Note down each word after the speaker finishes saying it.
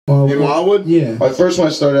In Wildwood? Yeah. First when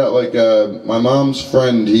I started out, like, my mom's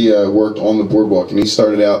friend, he worked on the boardwalk, and he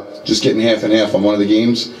started out just getting half and half on one of the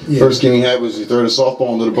games. Yeah. First game he had was he threw a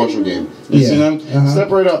softball into the bushel game. You see them? Step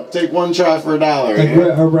right up, take one try for $1.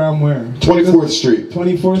 Like around where? 24th Street.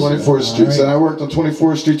 24th Street? 24th Street. Right. So I worked on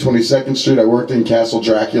 24th Street, 22nd Street. I worked in Castle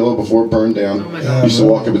Dracula before it burned down. Oh my God. Used to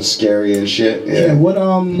walk up, it's scary and shit. Yeah.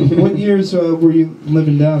 What years were you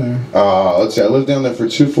living down there? Let's see, I lived down there for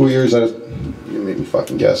 2 full years. You made me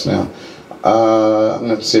fucking guess now. I'm going to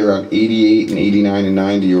have to say around 88 and 89 and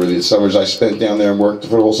 90 were the summers I spent down there and worked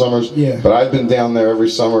for the whole summers. Yeah. But I've been down there every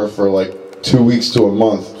summer for like 2 weeks to a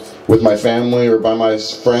month with my family or by my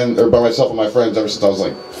friend or by myself and my friends ever since I was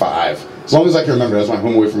like 5. As long as I can remember, that's my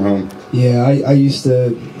home away from home. Yeah, I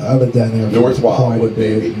lived down there North Wildwood,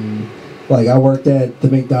 baby. Like I worked at the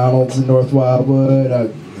McDonald's in North Wildwood. I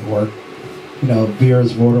worked,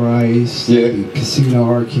 Beers, Water Ice, Casino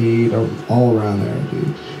Arcade, all around there,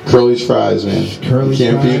 dude. Curly's fries, man. Curly's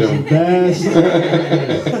Can't fries, beat them. Best.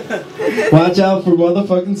 Watch out for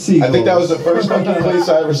motherfucking seagulls. I think that was the first fucking place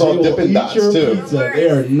I ever saw Dippin' Dots, too. Pizza. They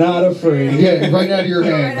are not afraid. Yeah, right out of your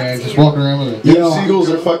hand, man. Just walking around with it. Them seagulls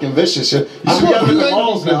are fucking vicious. You see, we have them in the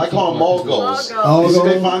malls now. I call them mall gulls. You see,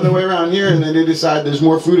 they find their way around here, and then they decide there's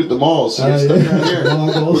more food at the malls, so they get stuck around here.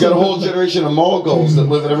 We got a whole generation of mall gulls that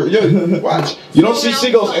live at every... Yo, watch. You don't see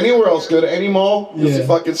seagulls anywhere else. Go to any mall, you'll see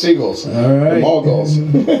fucking seagulls. All right. The mall gulls.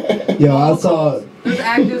 Yo, I saw...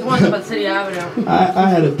 There's one up on City Avenue. I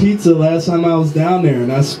had a pizza last time I was down there,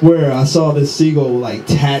 and I swear I saw this seagull with like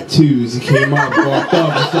tattoos. He came up, walked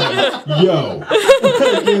up, and said, "Yo,"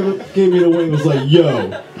 gave me the wing. Was like,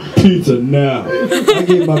 "Yo, pizza now." I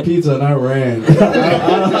gave my pizza and I ran.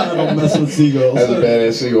 I don't mess with seagulls. That's a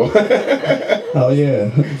badass seagull. Oh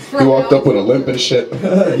yeah. He walked up with a limp and shit.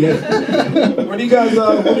 Yeah. What do you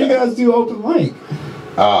guys do open mic?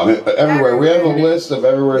 Everywhere. We have a list of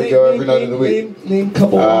everywhere to go every night of the week. Name a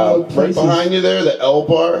couple right behind you there, the L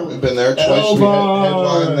Bar. We've been there twice. We had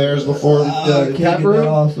headlined theirs before. The tap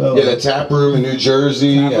room? Yeah, the tap room in New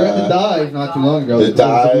Jersey. We're at the Dive not too long ago. The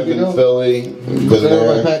Dive in Philly. We've been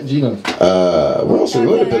there. Pat and Gino. Where else? We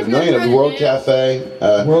would have been a million. The World Cafe.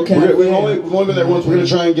 World Cafe. We've only been there once. We're going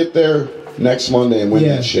to try and get there next Monday and win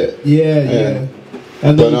that shit. Yeah.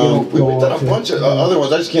 And but we've done a bunch of other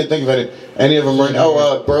ones. I just can't think of any of them right now.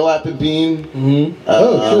 Oh, Burlap and Bean.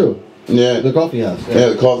 True. Yeah. The coffee house. Yeah,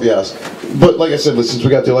 the coffee house. But like I said, since we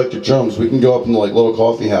got the electric drums, we can go up into like little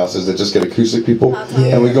coffee houses that just get acoustic people,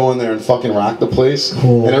 and we go in there and fucking rock the place.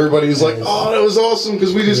 Cool. And everybody's like, "Oh, that was awesome,"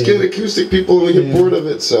 because we just get acoustic people and we get bored of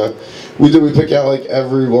it. So we pick out like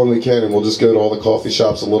every one we can, and we'll just go to all the coffee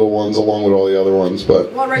shops, the little ones, along with all the other ones.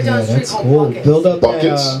 But one right down the street called Buckets. Build up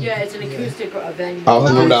Buckets. Yeah, it's an acoustic venue. I'll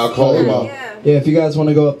have to now call them up. Yeah, if you guys want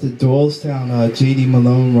to go up to Doylestown, JD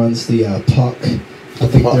Malone runs the Puck. I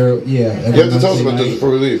think they're You have to tell us about those before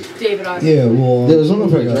we leave. David, yeah, well, there's one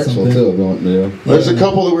over at Drexel too. There's a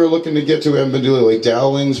couple that we were looking to get to. We haven't been doing like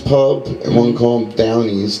Dowling's Pub and one called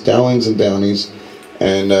Downey's, Dowling's and Downey's,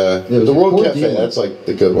 and the World Cafe. That's like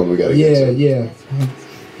the good one we got to get to.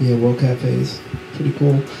 Yeah. World Cafe is pretty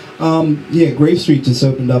cool. Grave Street just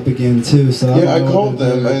opened up again too. So I called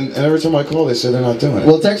them, and every time I call, they say they're not doing it.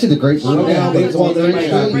 Well, it's actually the Grape Street.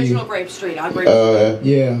 Original Grape Street.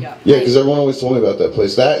 Yeah, because everyone always told me about that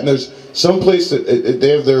place. That and there's some place that they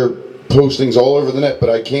have their postings all over the net, but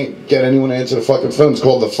I can't get anyone to answer the fucking phone. It's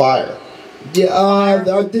called The Fire. Yeah,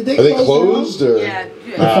 did they? Are they closed or? Yeah.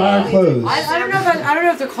 The Fire closed. I don't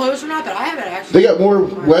know if they're closed or not, but I haven't actually. They got more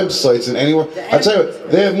websites than anywhere. I tell you,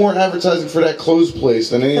 they have more advertising for that closed place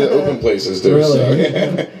than any of the open places do. Really?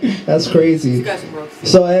 So. That's crazy.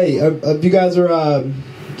 So hey, if you guys are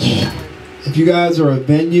a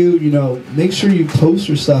venue, make sure you post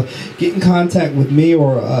your stuff. Get in contact with me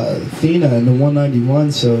or Athena in the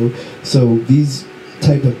 191. So these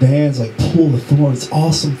type of bands like Pull the Thorns,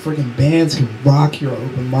 awesome freaking bands can rock your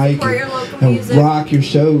open mic and rock your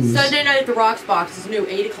shows. Sunday night at the Rocks Box is new,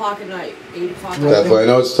 8 o'clock at night. 8 o'clock. Definitely, I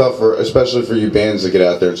know it's tough especially for you bands to get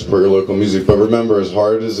out there and support your local music. But remember, as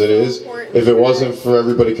hard as it is, if it wasn't for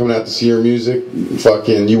everybody coming out to see your music,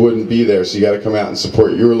 you wouldn't be there. So you got to come out and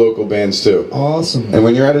support your local bands too. Awesome. And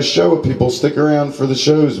when you're at a show with people, stick around for the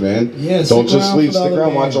shows, man. Yeah. Don't just leave. Stick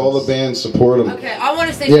around, watch all the bands, support them. Okay, I want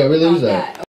to say something about that.